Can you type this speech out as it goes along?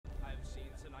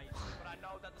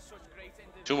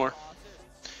2 more.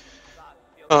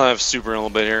 I'll have super in a little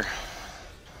bit here.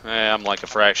 I'm like a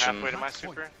fraction. Halfway to my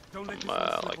super. I'm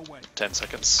like 10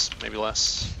 seconds, maybe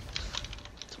less,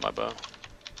 to my bow.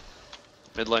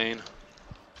 Mid lane.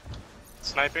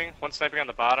 Sniping. One sniping on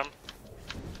the bottom.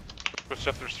 Push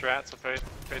up their strat, so pay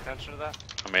attention to that.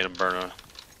 I made him burn a...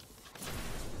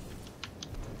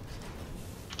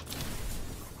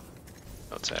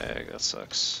 No tag, that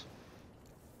sucks.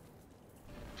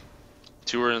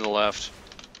 2 are in the left.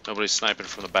 Nobody's sniping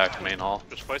from the back of main hall.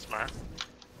 Just play smart.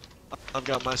 I've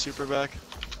got my super back.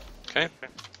 Okay.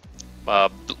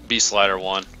 B slider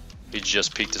 1. He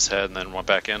just peeked his head and then went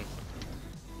back in.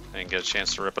 And get a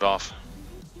chance to rip it off.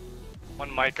 One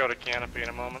might go to canopy in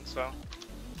a moment, so.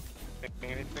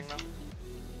 Thinking anything though?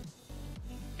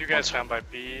 You guys down by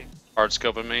B. Hard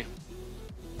scoping me.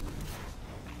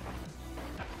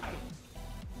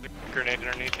 Grenade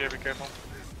underneath here, be careful.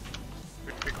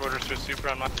 3/4 to a super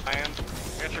on my end.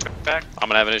 Get your back. I'm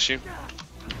gonna have an issue.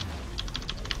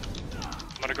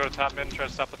 I'm gonna go to top mid and try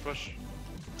to stop the push.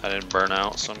 I didn't burn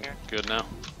out, so I'm good now.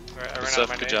 Alright, I Good ran out stuff, of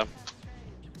my good nade. job.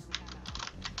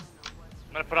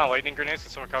 I'm gonna put on lightning grenades.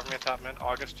 Can someone cover me at top mid?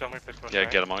 August, tell me if they push. Yeah,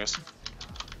 right? get him, August.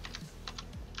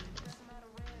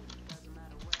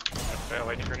 Okay,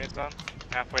 lightning grenades on.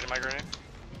 Halfway to my grenade.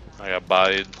 I got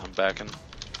bodied, I'm backing.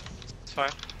 It's fine.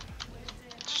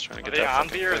 Just trying to Are get they that on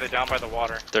fucking B or are click. they down by the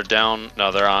water? They're down,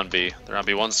 no, they're on B. They're on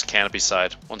B. One's canopy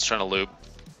side, one's trying to loop.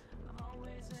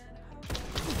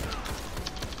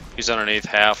 He's underneath,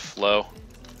 half, low.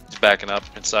 He's backing up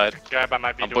inside. Guy by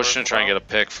my B I'm door pushing to as try and well. get a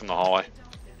pick from the hallway.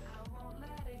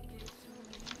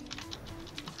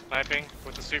 Sniping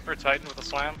with the super, Titan with a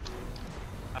slam.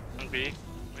 On B.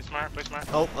 Play smart, play smart.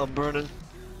 Oh, I'm burning.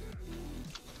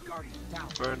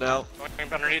 Burned out.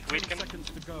 Going underneath, weaken.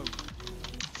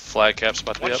 Flag cap's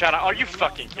about to be One up. shot on. Are you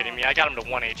fucking kidding me? I got him to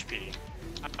 1 HP.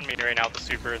 On me right now with the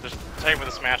super. There's Titan with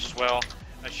a smash as well.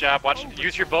 Nice job. Watch.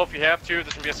 Use your bow if you have to.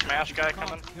 There's gonna be a smash guy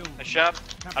coming. Nice job.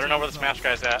 I don't know where the smash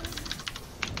guy's at.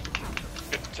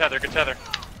 Good tether, good tether.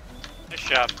 Nice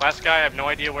job. Last guy, I have no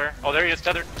idea where. Oh, there he is,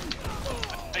 tethered.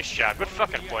 Nice job. Good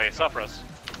fucking play. It's up for us.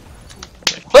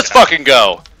 Let's fucking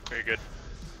go! Very good.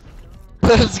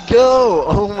 Let's go!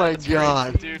 Oh my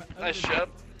god. Dude, nice job.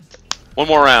 One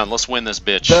more round, let's win this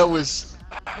bitch. That was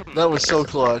so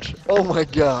clutch. Oh my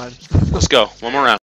god. Let's go, one more round.